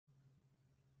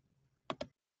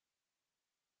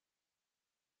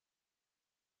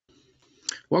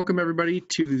Welcome everybody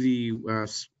to the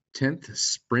 10th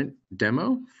sprint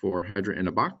demo for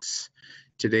Hydra-in-a-Box.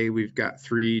 Today we've got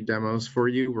 3 demos for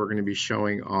you. We're going to be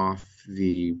showing off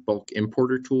the bulk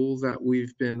importer tool that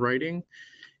we've been writing,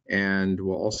 and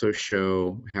we'll also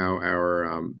show how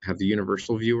how the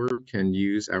universal viewer can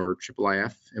use our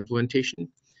IIIF implementation.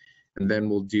 And then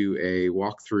we'll do a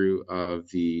walkthrough of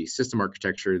the system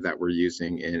architecture that we're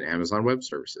using in Amazon Web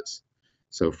Services.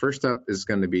 So first up is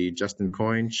going to be Justin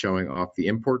Coyne showing off the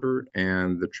importer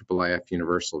and the IIIF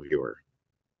universal viewer.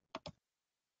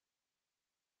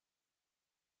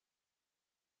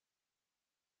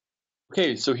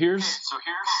 Okay, so here's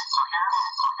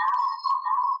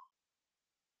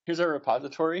our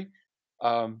repository.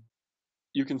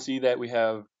 You can see that we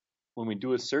have, when we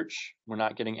do a search, we're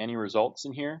not getting any results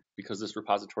in here because this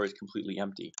repository is completely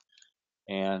empty.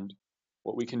 And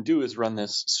what we can do is run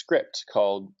this script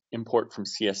called import from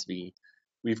CSV.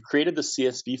 We've created the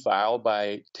CSV file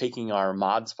by taking our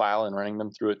mods file and running them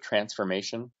through a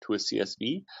transformation to a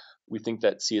CSV. We think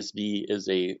that CSV is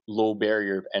a low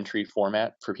barrier of entry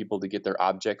format for people to get their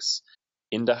objects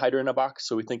into Hydra-in-a-Box,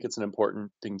 so we think it's an important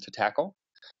thing to tackle.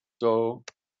 So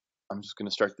I'm just going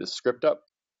to start this script up.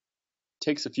 It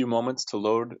takes a few moments to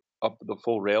load up the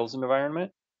full Rails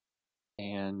environment,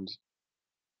 and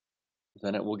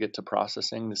then it will get to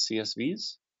processing the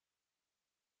CSVs.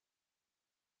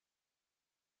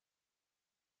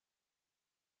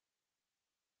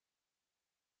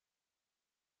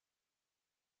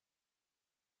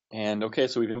 And okay,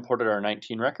 so we've imported our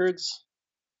 19 records.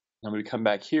 Then we come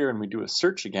back here and we do a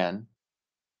search again.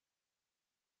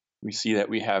 We see that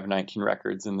we have 19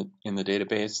 records in the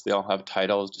database. They all have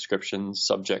titles, descriptions,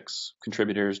 subjects,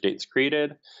 contributors, dates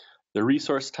created, the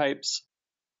resource types.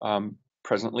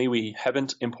 Presently, we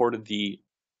haven't imported the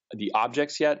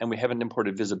objects yet, and we haven't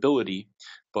imported visibility,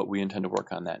 but we intend to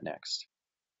work on that next.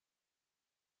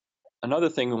 Another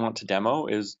thing we want to demo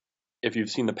is, if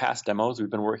you've seen the past demos, we've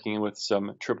been working with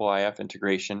some IIIF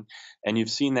integration, and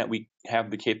you've seen that we have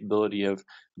the capability of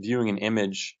viewing an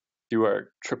image through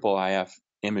our IIIF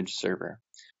image server.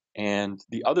 And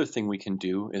the other thing we can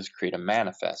do is create a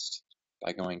manifest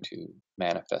by going to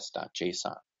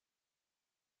manifest.json.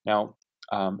 Now,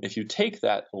 if you take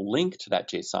that link to that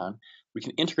JSON, we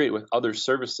can integrate it with other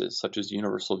services such as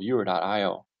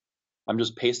universalviewer.io. I'm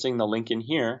just pasting the link in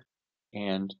here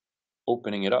and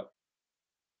opening it up.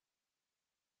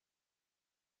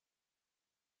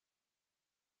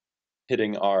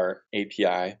 Hitting our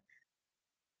API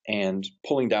and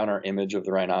pulling down our image of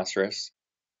the rhinoceros.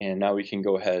 And now we can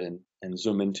go ahead and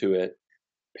zoom into it,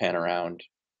 pan around,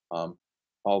 all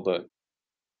the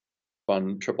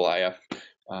fun IIIF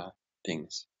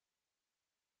things.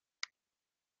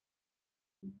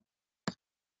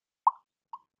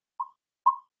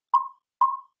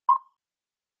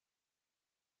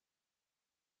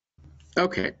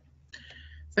 Okay,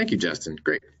 thank you, Justin.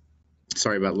 Great.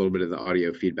 Sorry about a little bit of the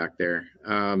audio feedback there.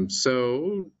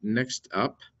 So next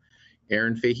up,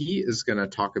 Aaron Fahey is going to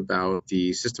talk about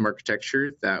the system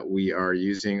architecture that we are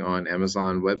using on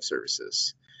Amazon Web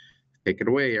Services. Take it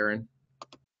away, Aaron.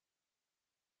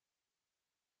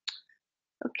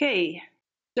 Okay,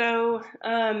 so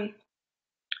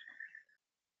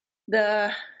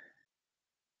the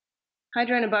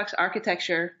Hydra-in-a-Box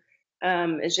architecture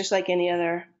is just like any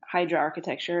other Hydra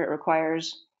architecture. It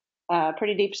requires a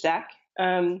pretty deep stack.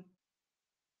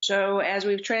 So as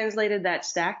we've translated that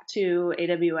stack to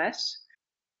AWS,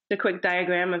 a quick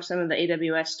diagram of some of the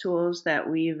AWS tools that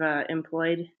we've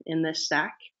employed in this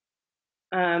stack.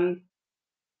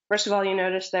 First of all, you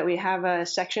notice that we have a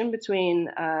section between,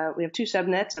 we have 2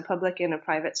 subnets, a public and a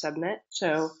private subnet.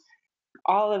 So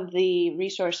all of the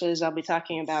resources I'll be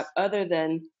talking about, other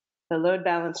than the load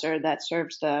balancer that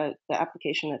serves the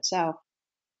application itself,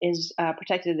 is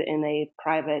protected in a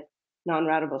private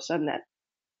non-routable subnet.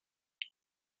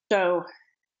 So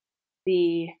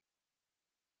the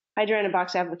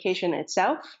Hydra-in-a-Box application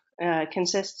itself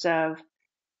consists of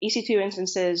EC2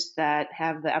 instances that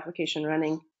have the application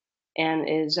running and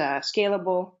is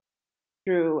scalable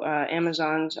through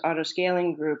Amazon's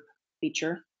auto-scaling group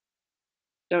feature.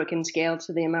 So it can scale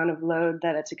to the amount of load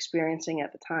that it's experiencing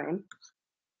at the time.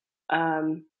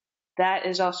 That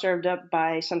is all served up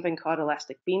by something called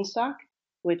Elastic Beanstalk,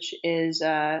 which is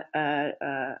a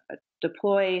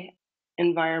deploy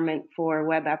environment for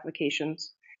web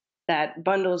applications that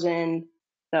bundles in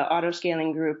the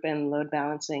auto-scaling group and load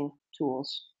balancing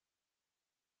tools.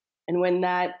 And when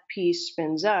that piece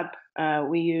spins up,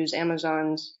 we use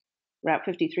Amazon's Route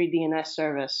 53 DNS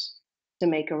service to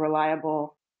make a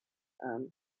reliable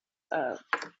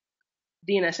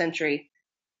DNS entry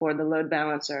for the load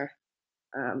balancer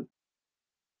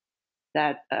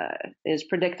that is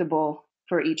predictable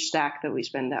for each stack that we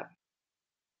spin up.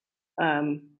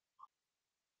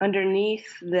 Underneath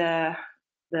the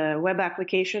web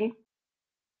application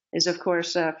is, of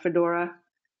course, Fedora,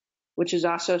 which is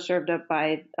also served up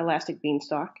by Elastic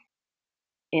Beanstalk.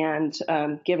 And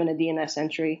given a DNS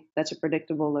entry, that's a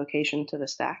predictable location to the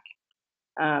stack.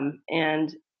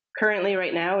 And currently,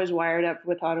 right now, is wired up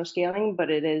with auto scaling,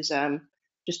 but it is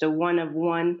just a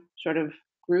one-of-one sort of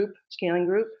scaling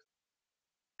group,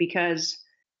 because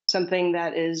something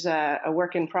that is a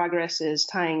work in progress is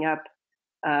tying up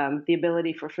the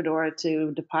ability for Fedora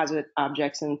to deposit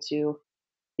objects into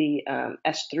the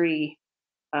S3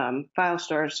 file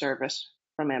storage service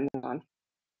from Amazon.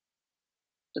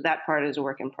 So that part is a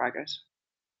work in progress.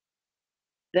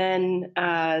 Then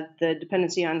the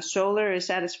dependency on Solr is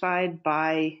satisfied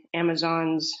by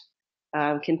Amazon's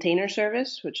container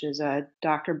service, which is a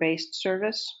Docker-based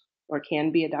service, or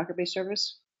can be a Docker-based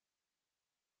service.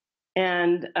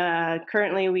 And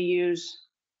currently we use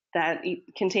that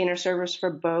container service for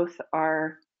both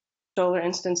our Solr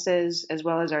instances as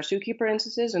well as our Zookeeper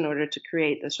instances in order to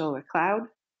create the Solr cloud.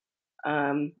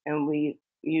 And we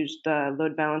use the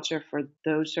load balancer for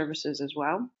those services as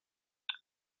well.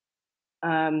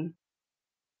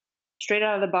 Straight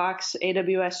out of the box,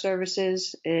 AWS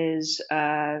services is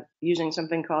using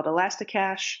something called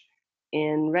Elasticache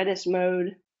in Redis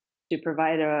mode to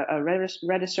provide a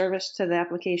Redis service to the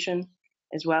application,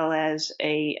 as well as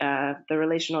the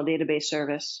relational database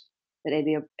service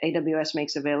that AWS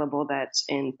makes available that's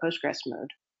in Postgres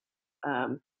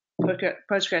mode.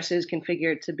 Postgres is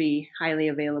configured to be highly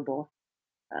available.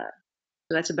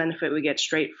 So that's a benefit we get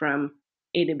straight from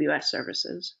AWS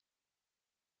services.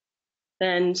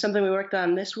 Then something we worked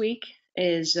on this week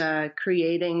is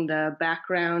creating the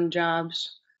background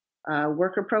jobs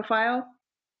worker profile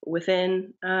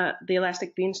within the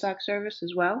Elastic Beanstalk service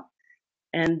as well.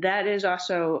 And that is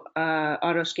also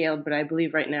auto-scaled, but I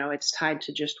believe right now it's tied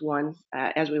to just one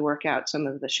as we work out some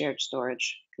of the shared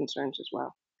storage concerns as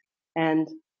well. And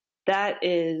that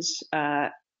is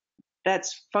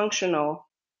that's functional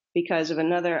because of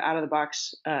another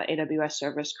out-of-the-box AWS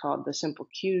service called the Simple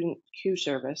Queue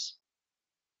service,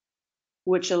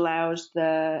 which allows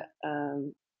the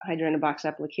Hydra-in-a-Box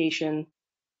application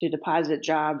to deposit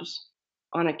jobs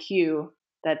on a queue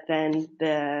that then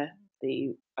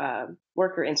the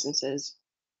worker instances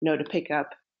know to pick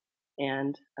up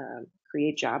and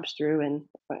create jobs through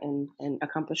and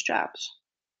accomplish jobs.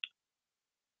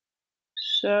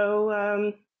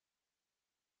 So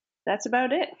that's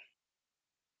about it.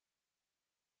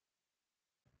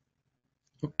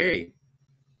 Okay.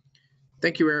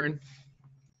 Thank you, Aaron.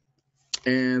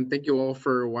 And thank you all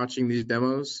for watching these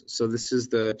demos. So this is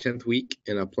the 10th week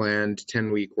in a planned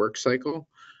 10-week work cycle.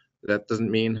 That doesn't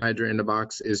mean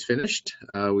Hydra-in-a-Box is finished.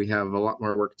 We have a lot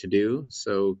more work to do,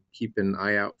 so keep an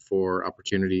eye out for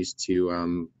opportunities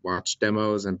to watch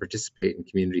demos and participate in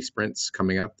community sprints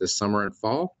coming up this summer and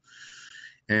fall.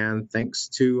 And thanks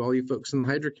to all you folks in the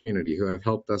Hydra community who have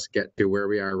helped us get to where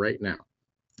we are right now.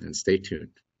 And stay tuned.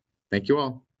 Thank you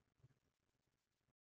all.